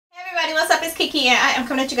everybody, what's up? It's Kiki and I am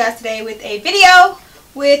coming at you guys today with a video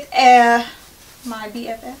with my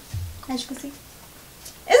BFF, as you can see.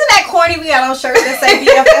 Isn't that corny? We got on shirts that say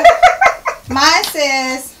BFF. Mine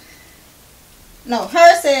says, no,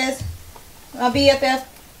 hers says, my BFF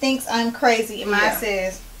thinks I'm crazy, and mine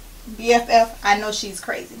says, BFF, I know she's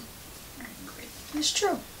crazy. It's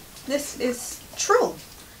true. This is true.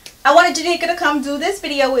 I wanted Janika to come do this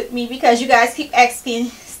video with me because you guys keep asking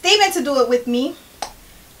Steven to do it with me.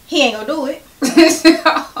 He ain't gonna do it.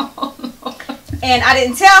 And I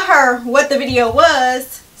didn't tell her what the video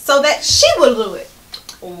was so that she will do it.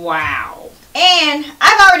 Wow. And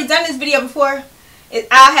I've already done this video before.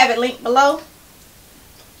 I'll have it linked below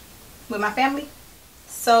with my family.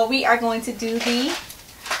 So we are going to do the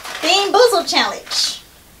Theme Boozled challenge.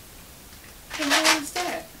 What is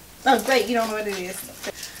that? Oh great, you don't know what it is.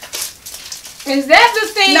 Is that the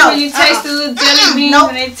thing where you taste the little jelly beans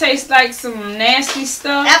and they taste like some nasty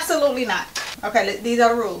stuff? Absolutely not. Okay, these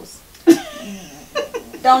are the rules.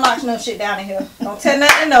 Don't knock no shit down in here. Don't tear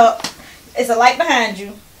nothing up. It's a light behind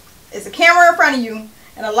you. It's a camera in front of you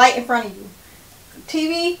and a light in front of you.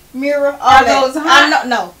 TV, mirror, all that. I know,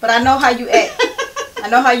 no, but I know how you act. I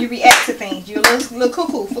know how you react to things. You're a little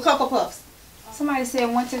cuckoo for Cocoa Puffs. Somebody said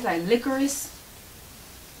one tastes like licorice.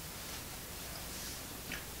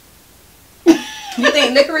 You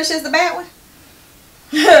think licorice is the bad one?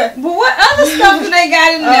 But what other stuff do they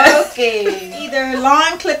got in there? Okay. Either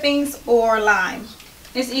lawn clippings or lime.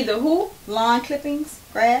 It's either who? Lawn clippings,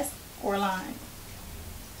 grass, or lime.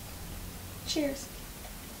 Cheers.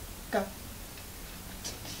 Go.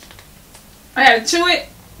 I gotta chew it.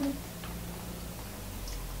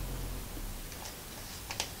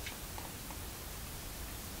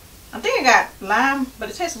 I think I got lime, but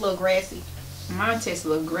it tastes a little grassy. Mine tastes a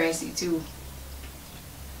little grassy too.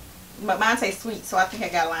 But mine tastes sweet, so I think I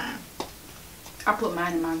got lime. I put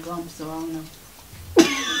mine in my gums, so I don't know.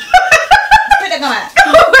 Spit that gum out.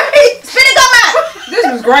 Wait. Spit that gum out. This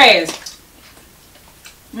was grass.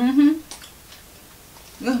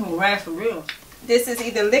 This was grass for real. This is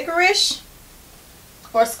either licorice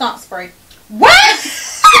or skunk spray. What?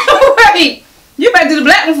 Wait. You better do the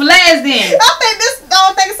black one for last then. I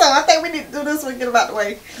don't think so. I think we need to do this one, get them out the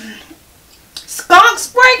way. Skunk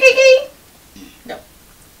spray, Kiki? No.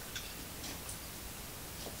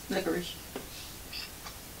 Licorice.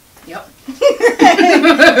 Yep.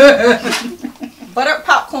 Buttered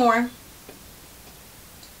popcorn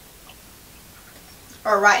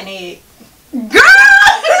or rotten egg. Girl!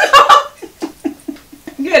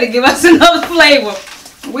 You gotta give us another flavor.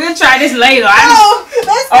 We'll try this later.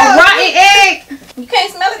 Let's go. A rotten egg. You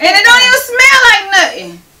can't smell it. And it don't even smell like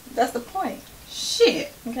nothing. That's the point.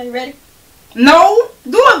 Shit. Okay, you ready? No.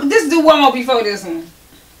 Just do one more before this one.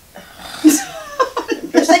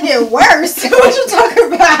 Bitch, they get worse. What you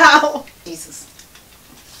talking about? Jesus.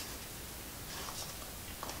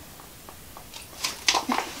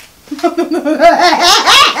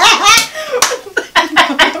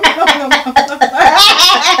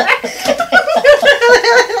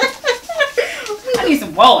 I need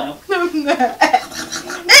some water. Damn!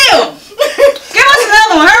 Give us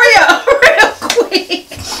another one. Hurry up. Real quick.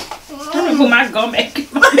 I'm gonna put my gum back in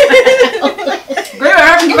my mouth. Girl,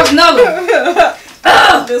 hurry, give us another one.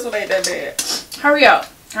 This one ain't that bad. Hurry up.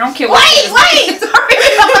 I don't care what Wait!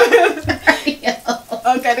 Hurry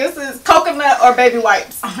up. Okay, this is coconut or baby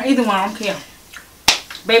wipes. Either one, I don't care.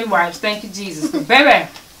 Baby wipes, thank you, Jesus. Baby.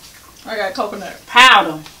 I got coconut.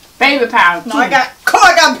 Powder. Baby powder. No, I got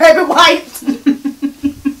baby wipes.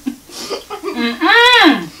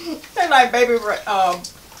 They like baby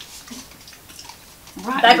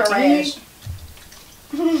diaper rash.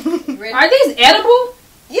 Are these edible?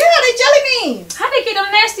 Yeah, they jelly beans. How they get them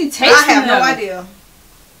nasty taste? I have no idea.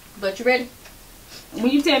 But you ready? Will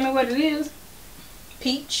you tell me what it is?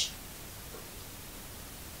 Peach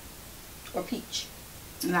or peach?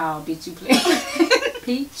 No, bitch, you play.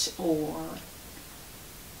 Peach or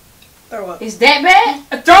throw up. Is that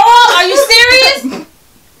bad? Throw up? Are you serious?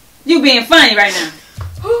 You being funny right now.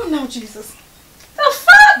 Oh no, Jesus. The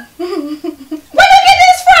fuck? Where you get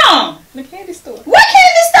this from? The candy store. What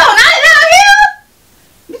candy store? Not down here?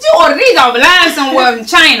 Did you order these online somewhere in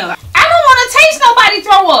China? I don't want to taste nobody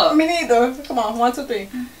throw up. Me neither. Come on, 1, 2, 3.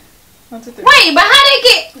 1, 2, 3. Wait, but how they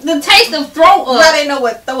get the taste of throw up? How they know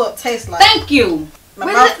what throw up tastes like? Thank you. My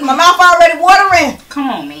mouth already watering. Come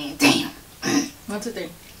on, man. Damn. 1, 2, 3.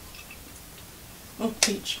 Oh,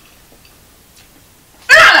 peach.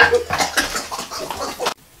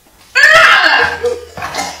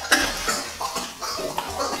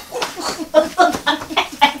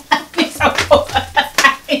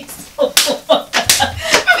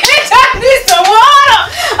 Need some water.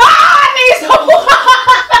 Ah,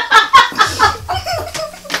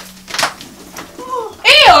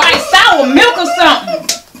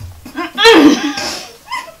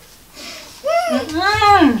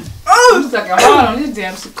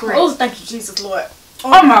 Oh, thank you, Jesus, Lord.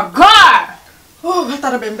 Oh my God. Oh, I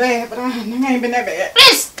thought I'd been bad, but I ain't been that bad.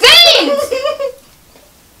 It stinks.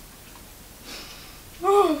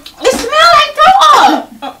 It smells like throw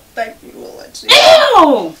up. Oh, thank you, Lord.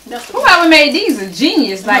 Ew. Whoever made these a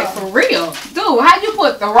genius, like for real. Dude, how'd you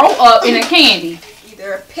put throw up in a candy?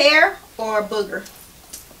 Either a pear or a booger.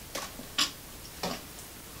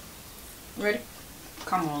 Ready?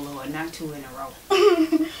 Come on, Lord, not 2 in a row.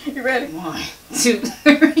 You ready? 1, 2,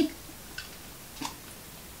 3.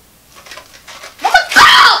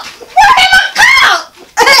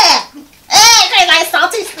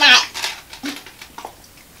 Salty snack.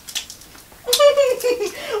 What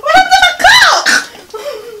happened to my cup?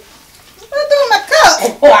 What happened to my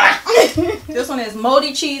cup? This one is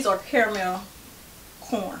moldy cheese or caramel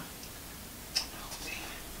corn.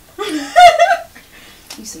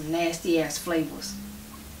 These some nasty ass flavors.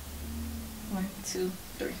 1, 2,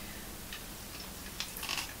 3.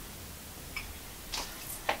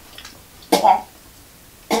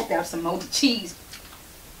 That was some moldy cheese.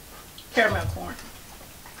 Caramel corn.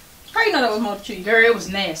 How you know that was moldy cheese? Girl, it was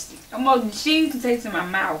nasty. That moldy cheese can taste in my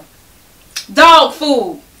mouth. Dog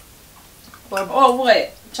food. Or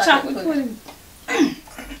what? Chocolate pudding.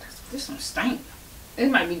 This one stink. It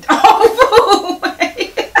might be dog food.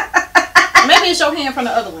 Maybe it's your hand from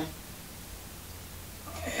the other one.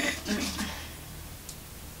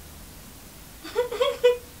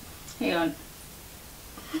 Hell.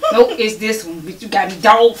 Nope, it's this one. But you got me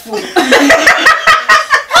dog food.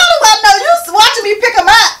 Watching me pick them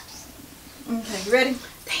up. Okay, you ready?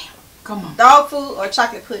 Damn. Come on. Dog food or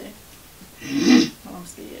chocolate pudding? Oh, I'm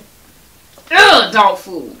scared. Ugh, dog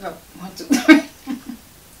food. Go. 1, 2, 3.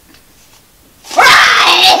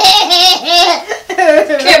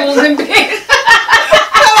 Kibbles and bits.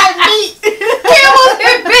 Like meat. Kibbles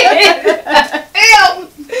and bits. Ew.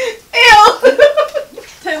 Ew.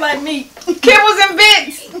 Tastes like meat. Kibbles and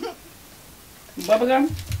bits.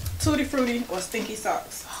 Bubblegum? Tutti Frutti or stinky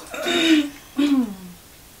socks?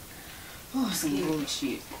 Oh, some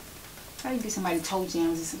bullshit. How you get somebody toe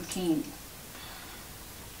jams and some candy?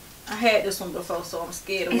 I had this one before, so I'm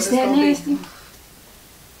scared of what Is it's that gonna nasty? be.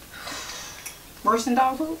 Worse than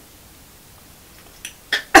dog food?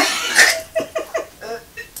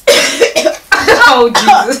 Oh,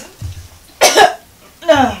 Jesus.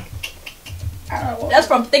 That's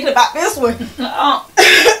from thinking about this one.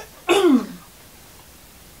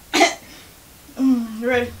 You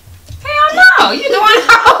ready? Hell no. You doing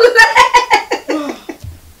all that.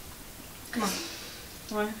 Come on.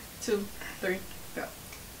 1, 2, 3, go.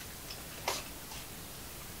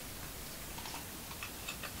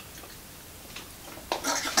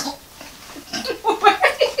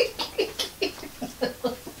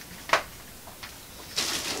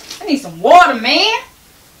 I need some water, man.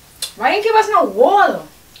 Why didn't you give us no water?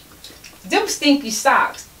 Them stinky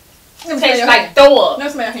socks. It tastes like throw up. No,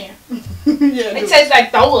 smell here. Yeah, it tastes like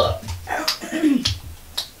throw up.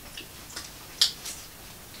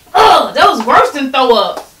 Oh, that was worse than throw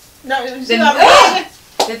up. No,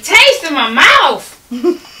 the taste in my mouth. Why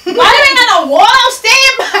there ain't got no water on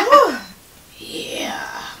standby? Yeah.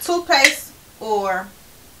 Toothpaste or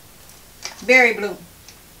berry blue?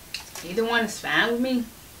 Either one is fine with me.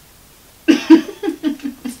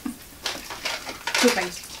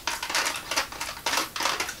 Toothpaste.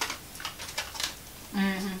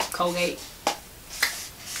 Colgate.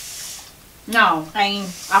 No. Aim.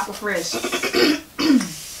 Aquafresh.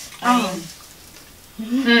 Aim.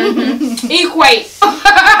 Equate.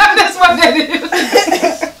 That's what that is.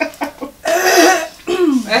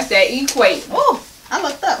 That's that equate. Oh, I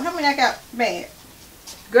looked up. How many I got bad?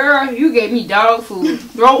 Girl, you gave me dog food,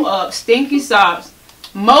 throw up, stinky socks,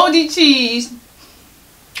 moldy cheese.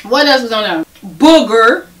 What else was on there?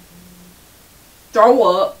 Booger, throw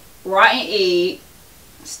up, rotten egg,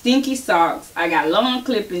 stinky socks. I got lawn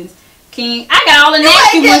clippings. King, I got all the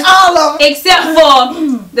nasty ones, all of them. except for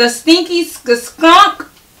the stinky, the skunk,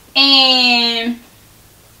 and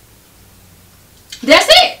that's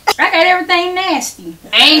it. I got everything nasty.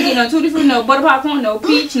 I ain't get no tutti frutti, no butter popcorn, no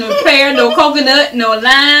peach, no pear, no coconut, no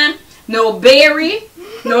lime, no berry,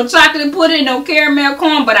 no chocolate pudding, no caramel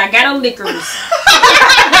corn, but I got a licorice.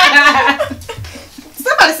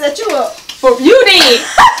 Somebody set you up. You did.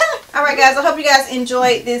 Alright guys, I hope you guys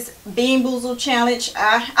enjoyed this Bean Boozled challenge.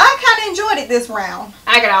 I kind of enjoyed it this round.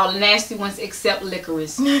 I got all the nasty ones except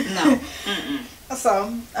licorice. No.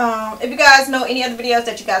 So, if you guys know any other videos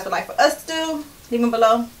that you guys would like for us to do, leave them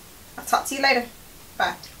below. I'll talk to you later.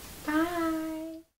 Bye.